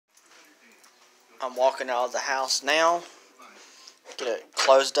I'm walking out of the house now, get it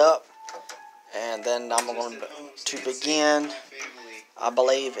closed up, and then I'm going to begin. I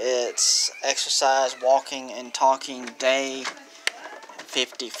believe it's exercise, walking, and talking day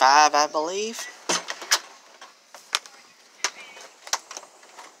 55, I believe.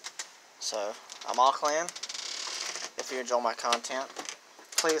 So, I'm Auckland. If you enjoy my content,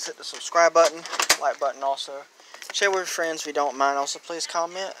 please hit the subscribe button, like button also. Share with your friends if you don't mind. Also, please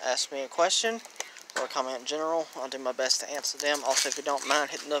comment, ask me a question, or comment in general. I'll do my best to answer them. Also, if you don't mind,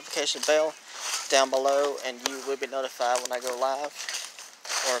 hit the notification bell down below, and you will be notified when I go live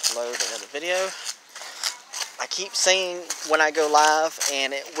or upload another video. I keep saying when I go live,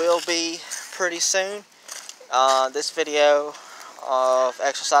 and it will be pretty soon. This video of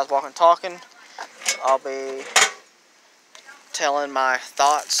exercise, walking, talking, I'll be telling my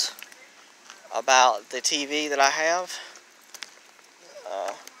thoughts about the TV that I have.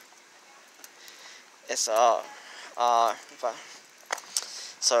 So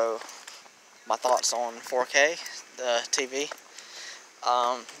my thoughts on 4K, the TV,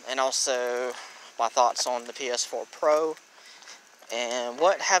 and also my thoughts on the PS4 Pro, and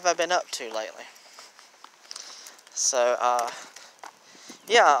what have I been up to lately. So,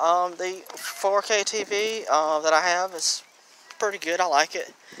 the 4K TV that I have is pretty good. I like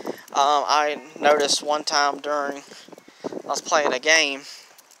it. I noticed one time during I was playing a game,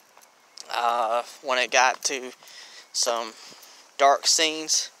 when it got to some dark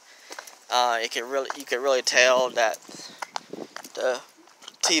scenes, you could really tell that the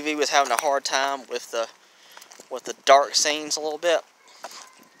TV was having a hard time with the dark scenes a little bit.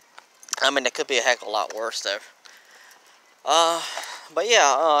 I mean, it could be a heck of a lot worse though. But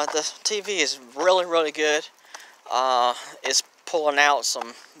yeah, the TV is really, really good. It's pulling out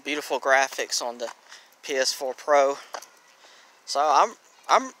some beautiful graphics on the PS4 Pro. So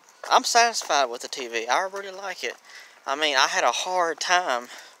I'm satisfied with the TV. I really like it. I mean, I had a hard time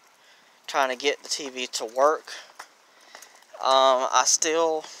trying to get the TV to work. I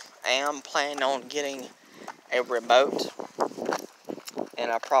still am planning on getting a remote and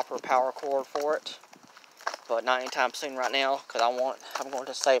a proper power cord for it, but not anytime soon right now, because I'm going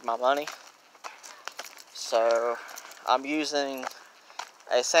to save my money. So I'm using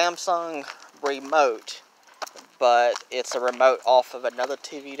a Samsung remote, but it's a remote off of another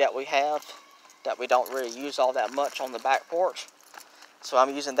TV that we have that we don't really use all that much on the back porch. So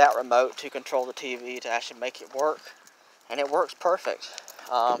I'm using that remote to control the TV to actually make it work, and it works perfect.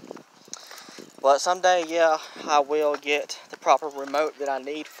 But someday, yeah, I will get the proper remote that I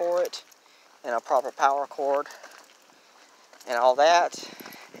need for it, and a proper power cord, and all that.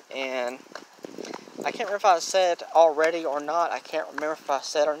 And I can't remember if I said already or not. I can't remember if I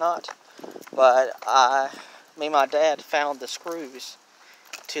said or not. But me and my dad found the screws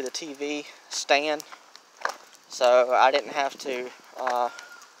to the TV stand, so I didn't have to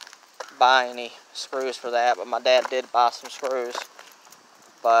buy any screws for that. But my dad did buy some screws,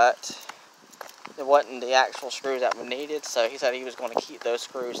 but it wasn't the actual screws that we needed, so he said he was going to keep those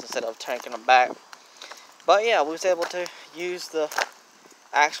screws instead of taking them back. But yeah, we was able to use the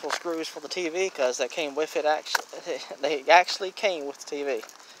actual screws for the TV because they came with it. They actually came with the TV,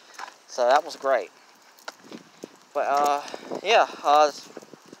 so that was great. But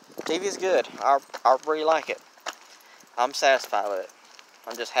TV is good. I really like it. I'm satisfied with it.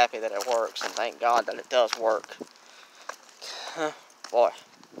 I'm just happy that it works, and thank God that it does work. Boy,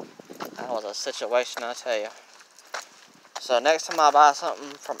 that was a situation, I tell you. So next time I buy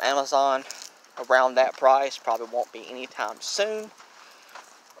something from Amazon around that price, probably won't be anytime soon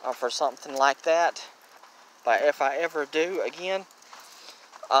for something like that. But if I ever do again,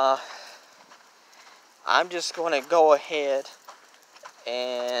 I'm just going to go ahead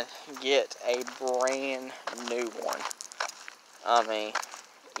and get a brand new one. I mean,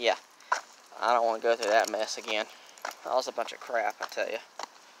 yeah, I don't want to go through that mess again. That was a bunch of crap, I tell you.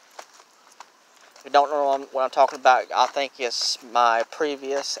 If you don't know what I'm talking about, I think it's my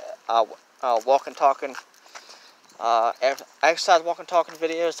previous walking, talking, exercise, walking, talking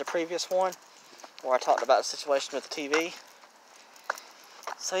videos, the previous one, where I talked about the situation with the TV.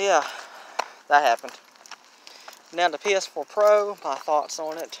 So yeah, that happened. Now the PS4 Pro, my thoughts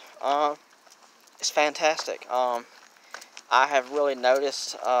on it. It's fantastic. I have really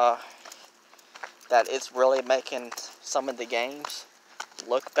noticed that it's really making some of the games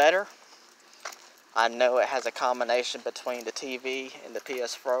look better. I know it has a combination between the TV and the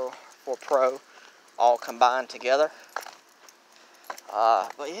PS4 Pro all combined together.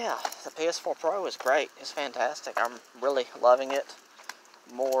 But yeah, the PS4 Pro is great. It's fantastic. I'm really loving it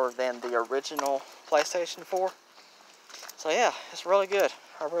more than the original PlayStation 4. So yeah, it's really good.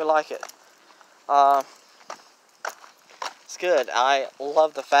 I really like it. It's good. I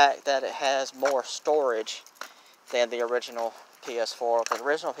love the fact that it has more storage than the original PS4. The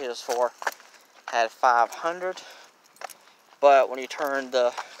original PS4 had 500, but when you turn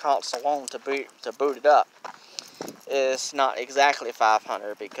the console on to boot it up, it's not exactly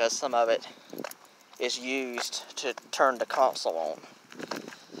 500 because some of it is used to turn the console on.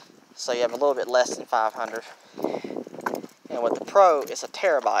 So you have a little bit less than 500. And with the Pro, it's a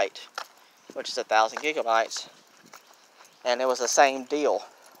terabyte, which is 1,000 gigabytes. And it was the same deal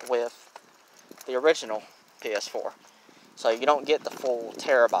with the original PS4. So you don't get the full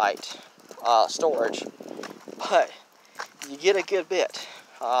terabyte storage, but you get a good bit.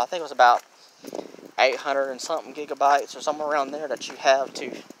 I think it was about 800 and something gigabytes or somewhere around there that you have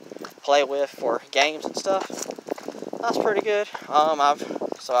to play with for games and stuff. That's pretty good.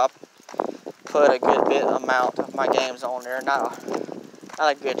 I put a good amount of my games on there. Not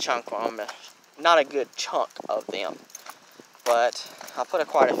a good chunk of them. Not a good chunk of them, but I put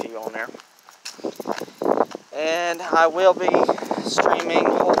quite a few on there. And I will be streaming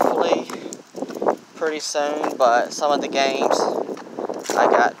hopefully pretty soon, but some of the games I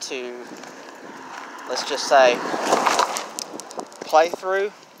got to, let's just say, play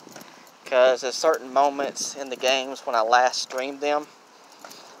through, because there's certain moments in the games when I last streamed them,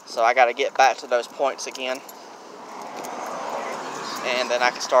 so I got to get back to those points again, and then I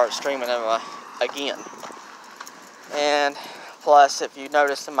can start streaming them again. And plus, if you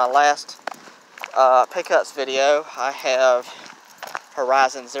noticed in my last pickups video, I have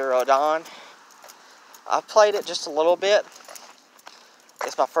Horizon Zero Dawn. I've played it just a little bit.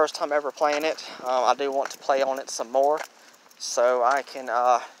 It's my first time ever playing it. I do want to play on it some more so I can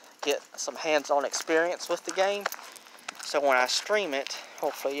get some hands-on experience with the game. So when I stream it,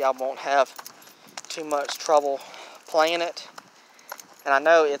 hopefully I won't have too much trouble playing it. And I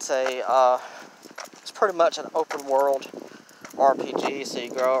know it's pretty much an open world RPG, so you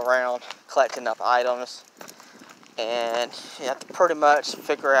go around collecting up items, and you have to pretty much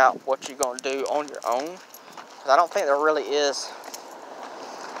figure out what you're going to do on your own. Because I don't think there really is.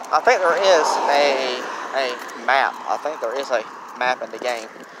 I think there is a map. I think there is a map in the game,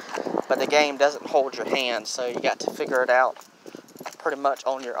 but the game doesn't hold your hand, so you got to figure it out pretty much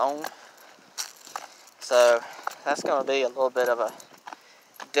on your own. So that's going to be a little bit of a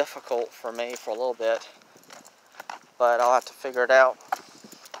difficult for me for a little bit, but I'll have to figure it out.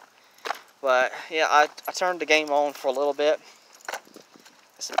 But yeah, I turned the game on for a little bit.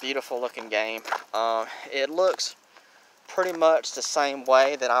 It's a beautiful looking game. It looks pretty much the same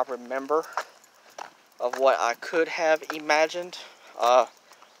way that I remember of what I could have imagined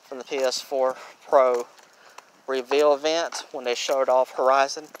from the PS4 Pro reveal event when they showed off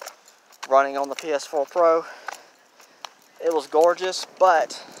Horizon running on the PS4 Pro. It was gorgeous,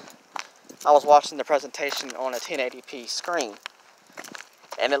 but I was watching the presentation on a 1080p screen,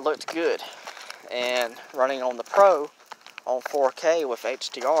 and it looked good. And running on the Pro on 4K with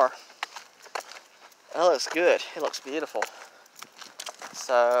HDR, it looks good. It looks beautiful.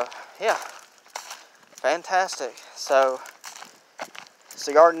 So yeah, fantastic. So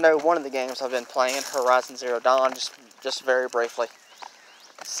you already know one of the games I've been playing, Horizon Zero Dawn, just very briefly.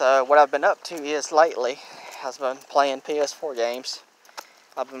 So what I've been up to is lately, I've been playing PS4 games.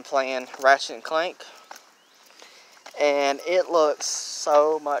 I've been playing Ratchet & Clank, and it looks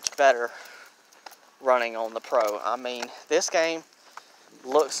so much better running on the Pro. I mean, this game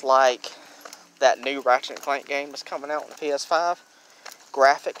looks like that new Ratchet & Clank game that's coming out on the PS5.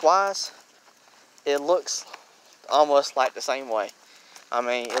 Graphic-wise, it looks almost like the same way. I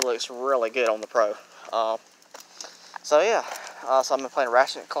mean, it looks really good on the Pro. So yeah, so I've been playing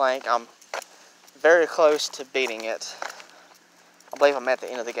Ratchet & Clank. I'm very close to beating it. I believe I'm at the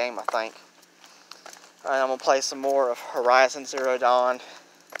end of the game, I think. And I'm going to play some more of Horizon Zero Dawn.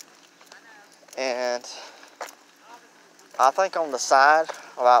 And I think on the side,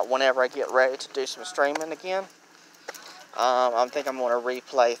 about whenever I get ready to do some streaming again, I think I'm going to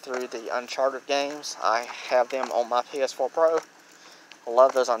replay through the Uncharted games. I have them on my PS4 Pro. I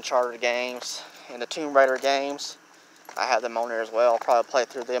love those Uncharted games. And the Tomb Raider games, I have them on there as well. I'll probably play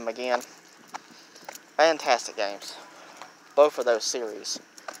through them again. Fantastic games. Both of those series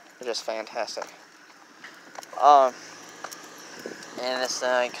are just fantastic. And this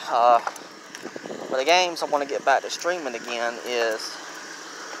thing, but the games I want to get back to streaming again is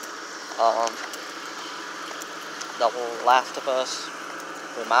The Last of Us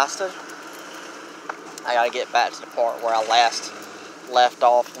Remastered. I gotta get back to the part where I last left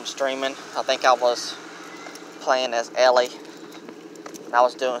off from streaming. I think I was playing as Ellie, and I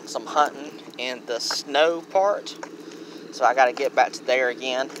was doing some hunting in the snow part. So I gotta get back to there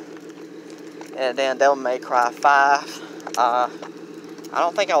again. And then Devil May Cry 5. I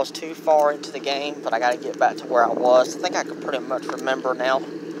don't think I was too far into the game, but I got to get back to where I was. I think I can pretty much remember now.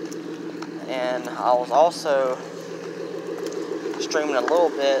 And I was also streaming a little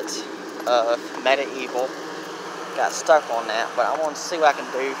bit of Medieval. Got stuck on that, but I want to see what I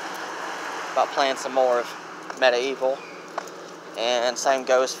can do about playing some more of Medieval. And same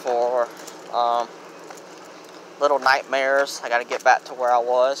goes for Little Nightmares. I got to get back to where I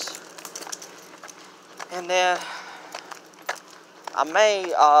was. And then I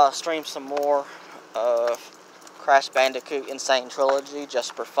may stream some more of Crash Bandicoot Insane Trilogy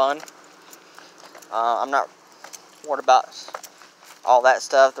just for fun. I'm not worried about all that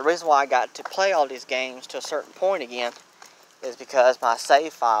stuff. The reason why I got to play all these games to a certain point again is because my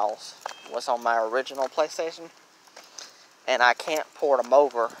save files was on my original PlayStation, and I can't port them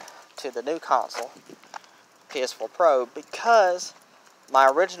over to the new console, PS4 Pro, because my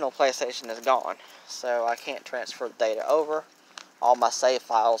original PlayStation is gone. So I can't transfer the data over. All my save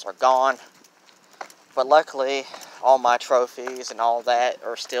files are gone. But luckily, all my trophies and all that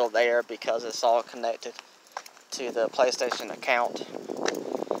are still there because it's all connected to the PlayStation account.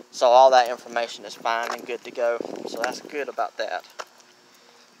 So all that information is fine and good to go. So that's good about that.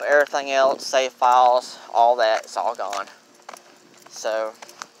 But everything else, save files, all that, it's all gone. So,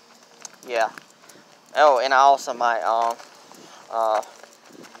 yeah. Oh, and I also might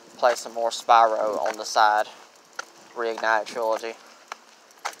play some more Spyro on the side. Reignited Trilogy.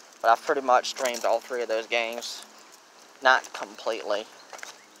 But I've pretty much streamed all three of those games. Not completely,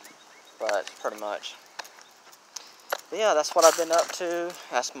 but pretty much. But yeah, that's what I've been up to.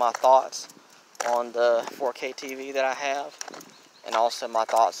 That's my thoughts on the 4K TV that I have. And also my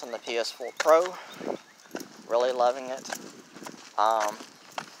thoughts on the PS4 Pro. Really loving it.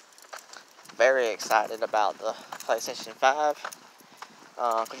 Very excited about the PlayStation 5.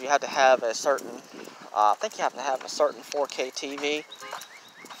 Because you have to have a certain, I think you have to have a certain 4K TV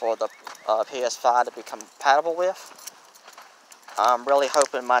for the PS5 to become compatible with. I'm really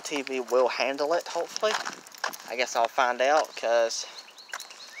hoping my TV will handle it, hopefully. I guess I'll find out, because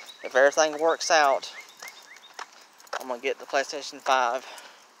if everything works out, I'm going to get the PlayStation 5.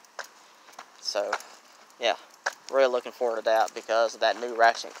 So, yeah, really looking forward to that because of that new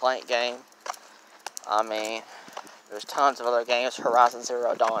Ratchet & Clank game. I mean, there's tons of other games. Horizon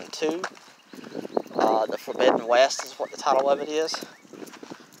Zero Dawn 2. The Forbidden West is what the title of it is.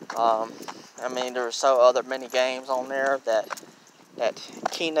 I mean, there's so other many games on there. That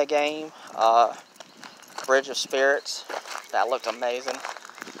Kena game, Bridge of Spirits, that looked amazing.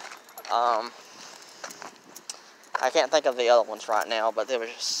 I can't think of the other ones right now, but there were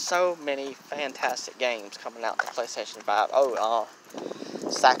just so many fantastic games coming out to PlayStation 5. Oh,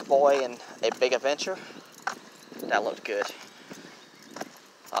 Sackboy and A Big Adventure, that looked good.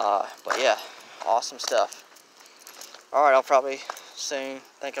 But yeah, awesome stuff. Alright, I'll probably soon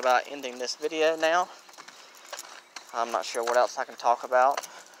think about ending this video now. I'm not sure what else I can talk about.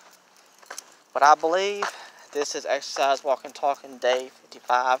 But I believe this is Exercise Walking Talking Day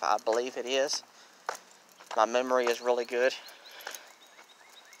 55. I believe it is. My memory is really good.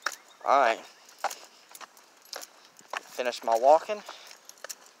 Alright. Finish my walking.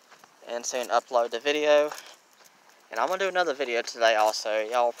 And soon upload the video. And I'm going to do another video today also.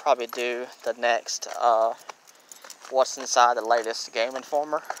 Y'all probably do the next what's inside the latest Game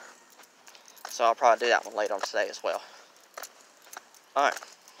Informer. So I'll probably do that one later on today as well. Alright.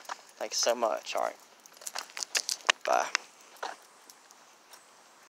 Thanks so much. Alright. Bye.